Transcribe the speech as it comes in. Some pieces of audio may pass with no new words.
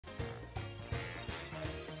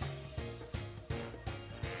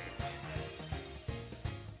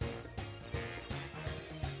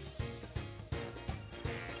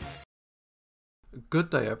Good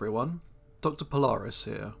day everyone, Dr. Polaris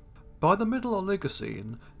here. By the Middle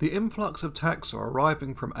Oligocene, the influx of taxa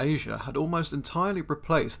arriving from Asia had almost entirely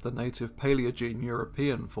replaced the native Paleogene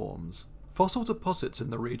European forms. Fossil deposits in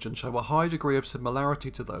the region show a high degree of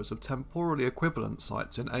similarity to those of temporally equivalent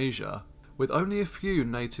sites in Asia, with only a few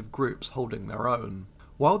native groups holding their own.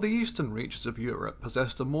 While the eastern reaches of Europe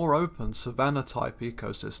possessed a more open savanna-type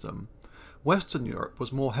ecosystem, Western Europe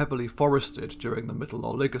was more heavily forested during the Middle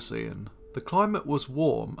Oligocene. The climate was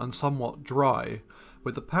warm and somewhat dry,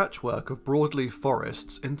 with a patchwork of broadleaf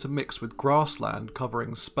forests intermixed with grassland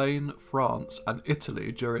covering Spain, France and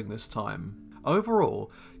Italy during this time.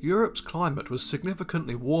 Overall, Europe's climate was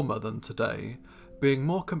significantly warmer than today, being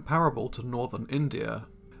more comparable to northern India.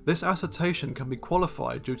 This assertion can be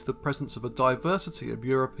qualified due to the presence of a diversity of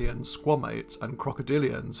European squamates and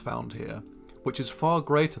crocodilians found here, which is far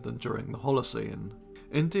greater than during the Holocene.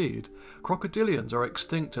 Indeed, crocodilians are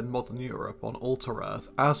extinct in modern Europe on Alta-Earth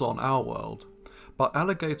as on our world, but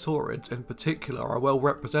alligatorids in particular are well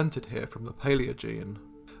represented here from the Paleogene.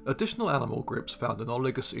 Additional animal groups found in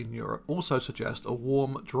Oligocene Europe also suggest a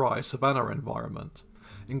warm, dry savanna environment,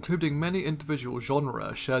 including many individual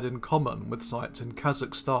genera shared in common with sites in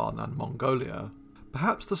Kazakhstan and Mongolia.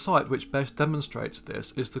 Perhaps the site which best demonstrates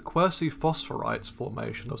this is the Quercy Phosphorites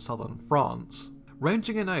Formation of southern France.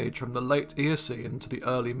 Ranging in age from the late Eocene to the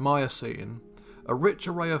early Miocene, a rich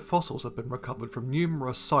array of fossils have been recovered from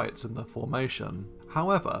numerous sites in the formation.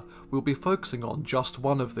 However, we'll be focusing on just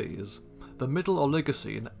one of these, the Middle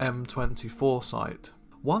Oligocene M24 site.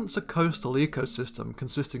 Once a coastal ecosystem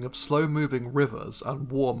consisting of slow-moving rivers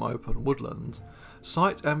and warm open woodland,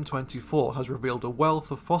 Site M24 has revealed a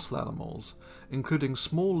wealth of fossil animals, including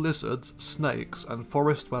small lizards, snakes and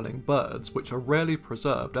forest-dwelling birds which are rarely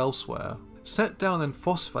preserved elsewhere. Set down in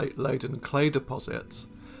phosphate-laden clay deposits,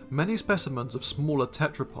 many specimens of smaller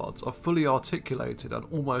tetrapods are fully articulated and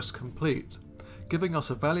almost complete, giving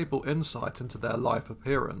us a valuable insight into their life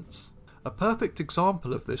appearance. A perfect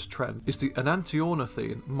example of this trend is the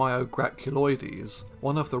enantiornithine Myograculoides,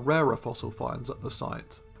 one of the rarer fossil finds at the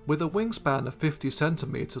site. With a wingspan of 50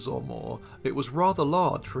 centimeters or more, it was rather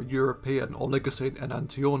large for a European Oligocene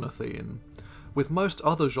enantiornithine, with most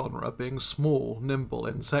other genera being small, nimble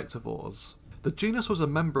insectivores. The genus was a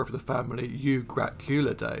member of the family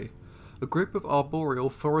Eugraculidae, a group of arboreal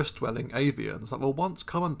forest-dwelling avians that were once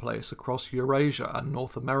commonplace across Eurasia and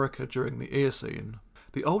North America during the Eocene.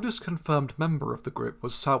 The oldest confirmed member of the group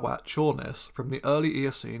was Sahuachonis from the early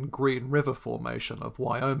Eocene Green River Formation of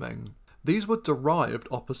Wyoming. These were derived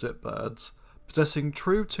opposite birds, possessing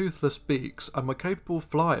true toothless beaks and were capable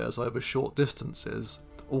flyers over short distances,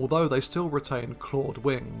 although they still retained clawed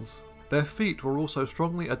wings. Their feet were also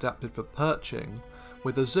strongly adapted for perching,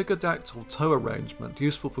 with a zygodactyl toe arrangement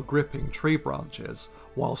useful for gripping tree branches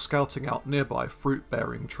while scouting out nearby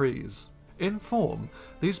fruit-bearing trees. In form,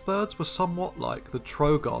 these birds were somewhat like the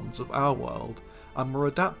trogons of our world, and were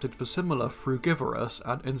adapted for similar frugivorous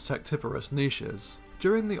and insectivorous niches.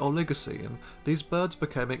 During the Oligocene, these birds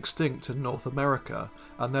became extinct in North America,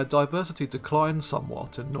 and their diversity declined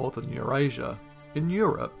somewhat in northern Eurasia. In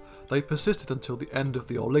Europe, they persisted until the end of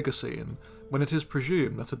the Oligocene, when it is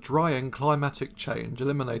presumed that a drying climatic change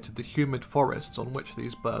eliminated the humid forests on which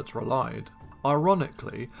these birds relied.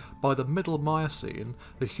 Ironically, by the Middle Miocene,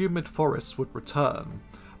 the humid forests would return,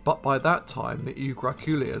 but by that time the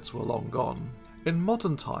Eugraculiids were long gone. In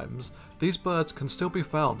modern times, these birds can still be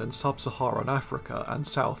found in sub-Saharan Africa and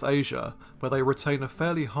South Asia, where they retain a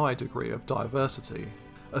fairly high degree of diversity.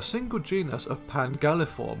 A single genus of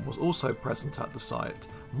Pangaliform was also present at the site,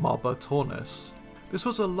 Marburtornis. This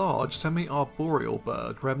was a large semi-arboreal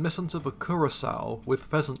bird reminiscent of a curassow with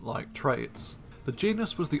pheasant-like traits. The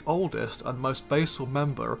genus was the oldest and most basal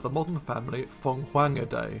member of the modern family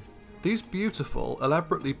Phonghuangidae. These beautiful,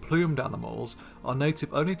 elaborately plumed animals are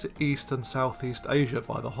native only to East and Southeast Asia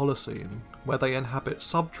by the Holocene, where they inhabit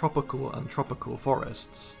subtropical and tropical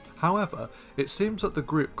forests. However, it seems that the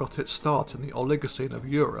group got its start in the Oligocene of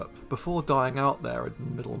Europe before dying out there in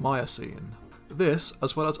the Middle Miocene. This,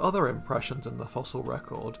 as well as other impressions in the fossil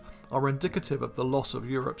record, are indicative of the loss of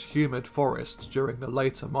Europe's humid forests during the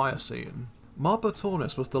later Miocene.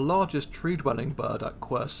 Marburtornis was the largest tree-dwelling bird at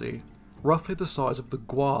Quercy, roughly the size of the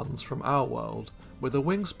guans from our world, with a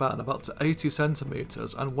wingspan of up to 80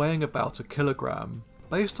 centimeters and weighing about a kilogram.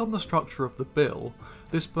 Based on the structure of the bill,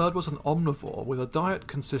 this bird was an omnivore with a diet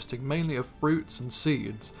consisting mainly of fruits and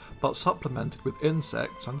seeds, but supplemented with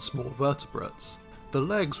insects and small vertebrates. The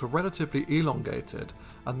legs were relatively elongated,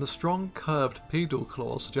 and the strong curved pedal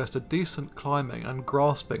claws suggested decent climbing and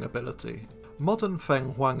grasping ability. Modern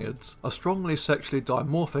Phonghuangids are strongly sexually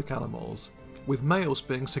dimorphic animals, with males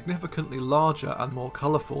being significantly larger and more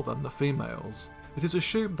colourful than the females. It is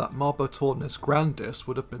assumed that Marbotornis grandis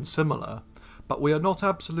would have been similar, but we are not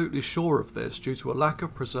absolutely sure of this due to a lack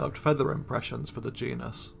of preserved feather impressions for the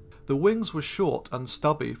genus. The wings were short and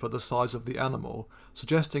stubby for the size of the animal,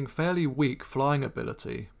 suggesting fairly weak flying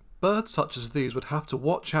ability. Birds such as these would have to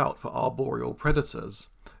watch out for arboreal predators,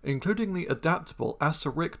 including the adaptable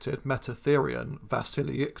acerictid metatherian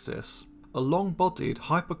Vasiliictis, a long-bodied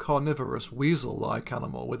hypercarnivorous weasel-like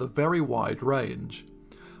animal with a very wide range,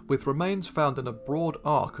 with remains found in a broad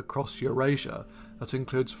arc across Eurasia that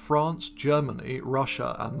includes France, Germany,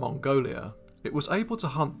 Russia and Mongolia. It was able to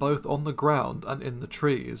hunt both on the ground and in the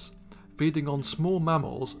trees, feeding on small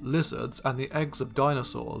mammals, lizards and the eggs of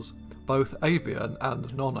dinosaurs, both avian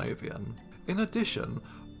and non-avian. In addition,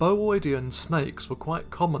 booidian snakes were quite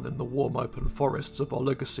common in the warm open forests of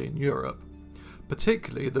Oligocene Europe,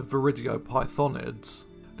 particularly the Viridiopythonids.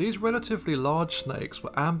 These relatively large snakes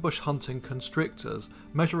were ambush hunting constrictors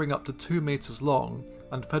measuring up to 2 meters long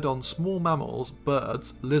and fed on small mammals,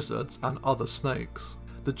 birds, lizards and other snakes.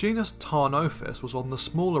 The genus Tarnophis was on the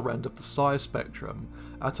smaller end of the size spectrum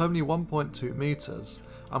at only 1.2 meters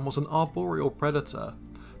and was an arboreal predator,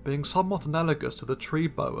 being somewhat analogous to the tree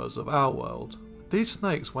boas of our world. These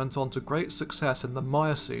snakes went on to great success in the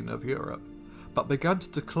Miocene of Europe, but began to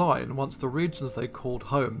decline once the regions they called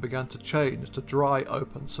home began to change to dry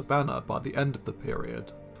open savanna by the end of the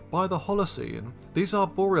period. By the Holocene, these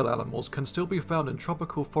arboreal animals can still be found in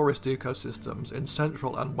tropical forest ecosystems in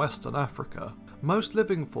Central and Western Africa. Most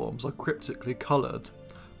living forms are cryptically coloured,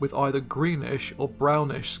 with either greenish or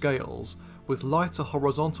brownish scales, with lighter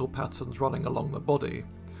horizontal patterns running along the body,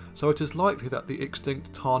 so it is likely that the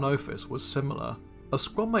extinct Tarnophis was similar. A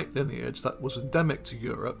squamate lineage that was endemic to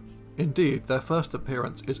Europe, indeed their first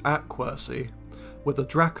appearance is at Quercy, with the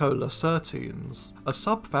Dracolacertines, a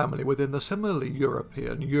subfamily within the similarly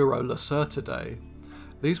European Urolacertidae.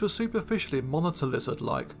 These were superficially monitor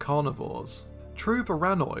lizard-like carnivores. True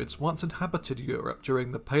varanoids once inhabited Europe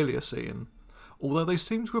during the Paleocene, although they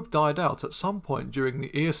seem to have died out at some point during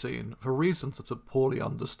the Eocene for reasons that are poorly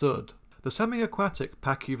understood. The semi-aquatic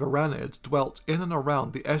pachyvaranids dwelt in and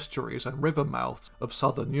around the estuaries and river mouths of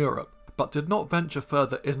southern Europe, but did not venture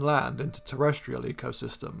further inland into terrestrial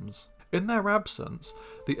ecosystems. In their absence,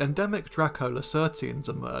 the endemic Dracolacertines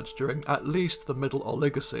emerged during at least the Middle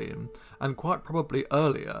Oligocene, and quite probably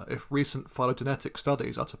earlier if recent phylogenetic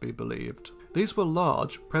studies are to be believed. These were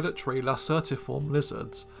large, predatory lacertiform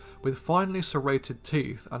lizards, with finely serrated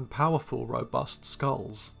teeth and powerful, robust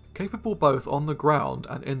skulls. Capable both on the ground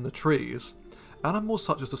and in the trees, animals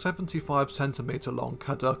such as the 75 cm long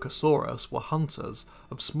Caducosaurus were hunters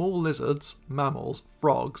of small lizards, mammals,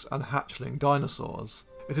 frogs and hatchling dinosaurs.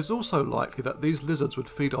 It is also likely that these lizards would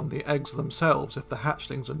feed on the eggs themselves if the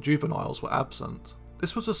hatchlings and juveniles were absent.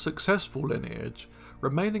 This was a successful lineage,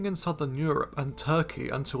 remaining in southern Europe and Turkey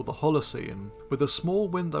until the Holocene, with a small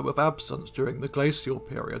window of absence during the glacial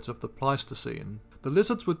periods of the Pleistocene. The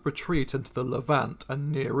lizards would retreat into the Levant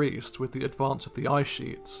and Near East with the advance of the ice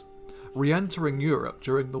sheets, re-entering Europe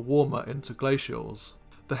during the warmer interglacials.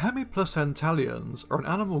 The hemiplacentalians are an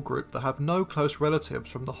animal group that have no close relatives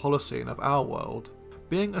from the Holocene of our world,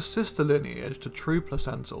 being a sister lineage to true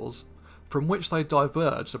placentals, from which they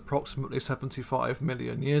diverged approximately 75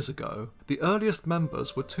 million years ago. The earliest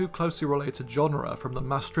members were two closely related genera from the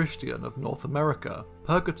Maastrichtian of North America,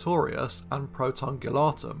 Purgatorius and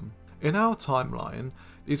Protungulatum. In our timeline,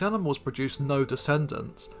 these animals produced no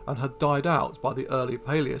descendants and had died out by the early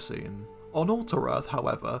Paleocene. On Alter-Earth,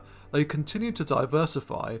 however, they continued to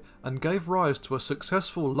diversify and gave rise to a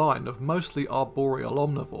successful line of mostly arboreal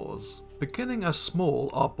omnivores. Beginning as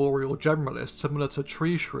small arboreal generalists similar to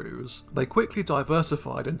tree shrews, they quickly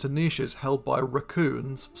diversified into niches held by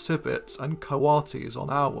raccoons, civets and coatis on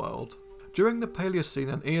our world. During the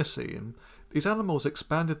Paleocene and Eocene, these animals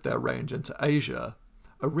expanded their range into Asia,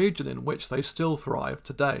 a region in which they still thrive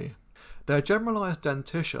today. Their generalised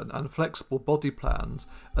dentition and flexible body plans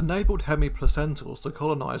enabled hemiplacentals to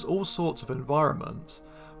colonise all sorts of environments,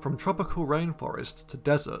 from tropical rainforests to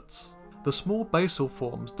deserts. The small basal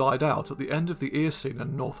forms died out at the end of the Eocene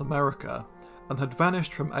in North America, and had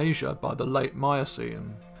vanished from Asia by the late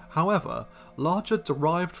Miocene. However, larger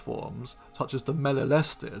derived forms, such as the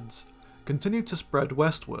Melilestids, continued to spread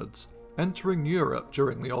westwards, entering Europe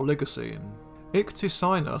during the Oligocene.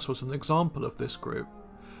 Ichthyosinus was an example of this group,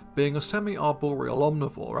 being a semi-arboreal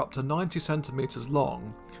omnivore up to 90 centimeters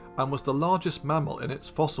long, and was the largest mammal in its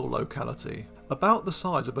fossil locality. About the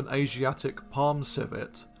size of an Asiatic palm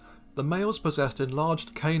civet, the males possessed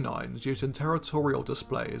enlarged canines used in territorial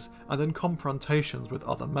displays and in confrontations with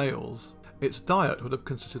other males. Its diet would have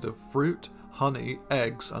consisted of fruit, honey,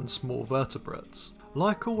 eggs, and small vertebrates.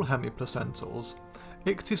 Like all hemiplacentals,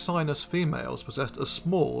 Ichthyosinus females possessed a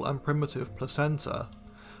small and primitive placenta,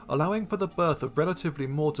 allowing for the birth of relatively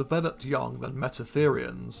more developed young than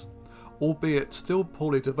Metatherians, albeit still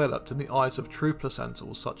poorly developed in the eyes of true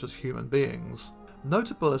placentals such as human beings.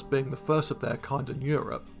 Notable as being the first of their kind in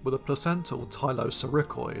Europe were the placental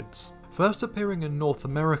Tylosauroids. First appearing in North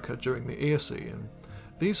America during the Eocene,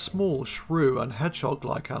 these small shrew and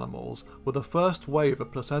hedgehog-like animals were the first wave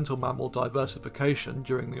of placental mammal diversification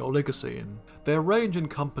during the Oligocene. Their range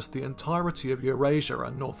encompassed the entirety of Eurasia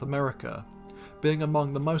and North America, being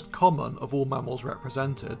among the most common of all mammals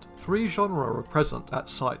represented. 3 genera were present at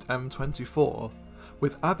site M24,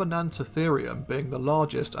 with Avenantotherium being the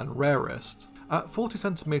largest and rarest. At 40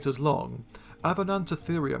 cm long,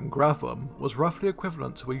 Avenantotherium gravum was roughly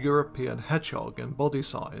equivalent to a European hedgehog in body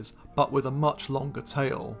size, but with a much longer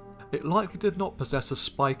tail. It likely did not possess a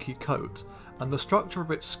spiky coat, and the structure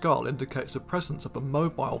of its skull indicates the presence of a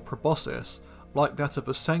mobile proboscis, like that of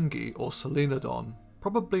a Sengi or Solenodon.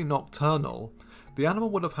 Probably nocturnal, the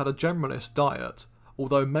animal would have had a generalist diet,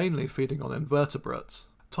 although mainly feeding on invertebrates.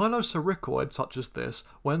 Tylosauroids such as this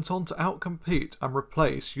went on to outcompete and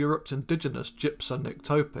replace Europe's indigenous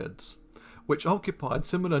gypsonyctopids, which occupied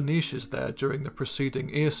similar niches there during the preceding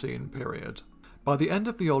Eocene period. By the end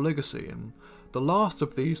of the Oligocene, the last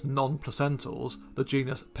of these non-placentals, the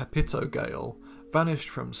genus Pepitogale, vanished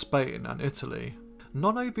from Spain and Italy.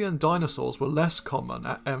 Non-avian dinosaurs were less common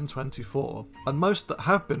at M24, and most that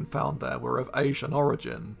have been found there were of Asian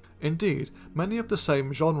origin. Indeed, many of the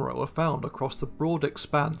same genre were found across the broad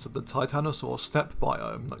expanse of the Titanosaur steppe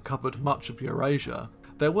biome that covered much of Eurasia.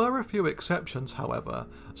 There were a few exceptions, however,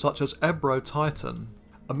 such as Ebrotitan,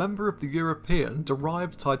 a member of the European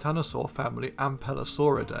derived titanosaur family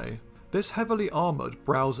Ampelosauridae. This heavily armoured,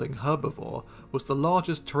 browsing herbivore was the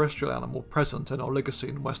largest terrestrial animal present in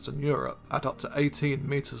Oligocene Western Europe at up to 18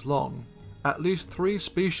 metres long. At least 3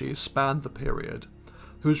 species spanned the period,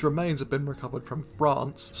 whose remains have been recovered from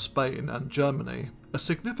France, Spain and Germany. A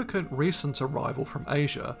significant recent arrival from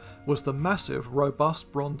Asia was the massive,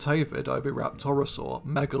 robust Brontavid oviraptorosaur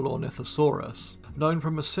Megalornithosaurus, known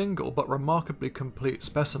from a single but remarkably complete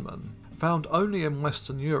specimen. Found only in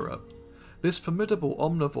Western Europe, this formidable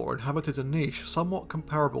omnivore inhabited a niche somewhat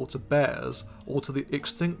comparable to bears or to the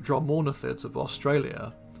extinct Dromornithids of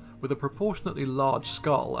Australia, with a proportionately large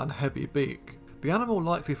skull and heavy beak. The animal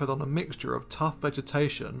likely fed on a mixture of tough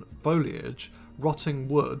vegetation, foliage, rotting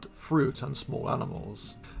wood, fruit and small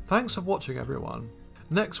animals. Thanks for watching everyone.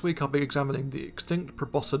 Next week I'll be examining the extinct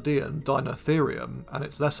proboscidean Dinotherium and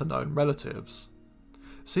its lesser known relatives.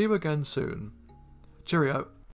 See you again soon. Cheerio.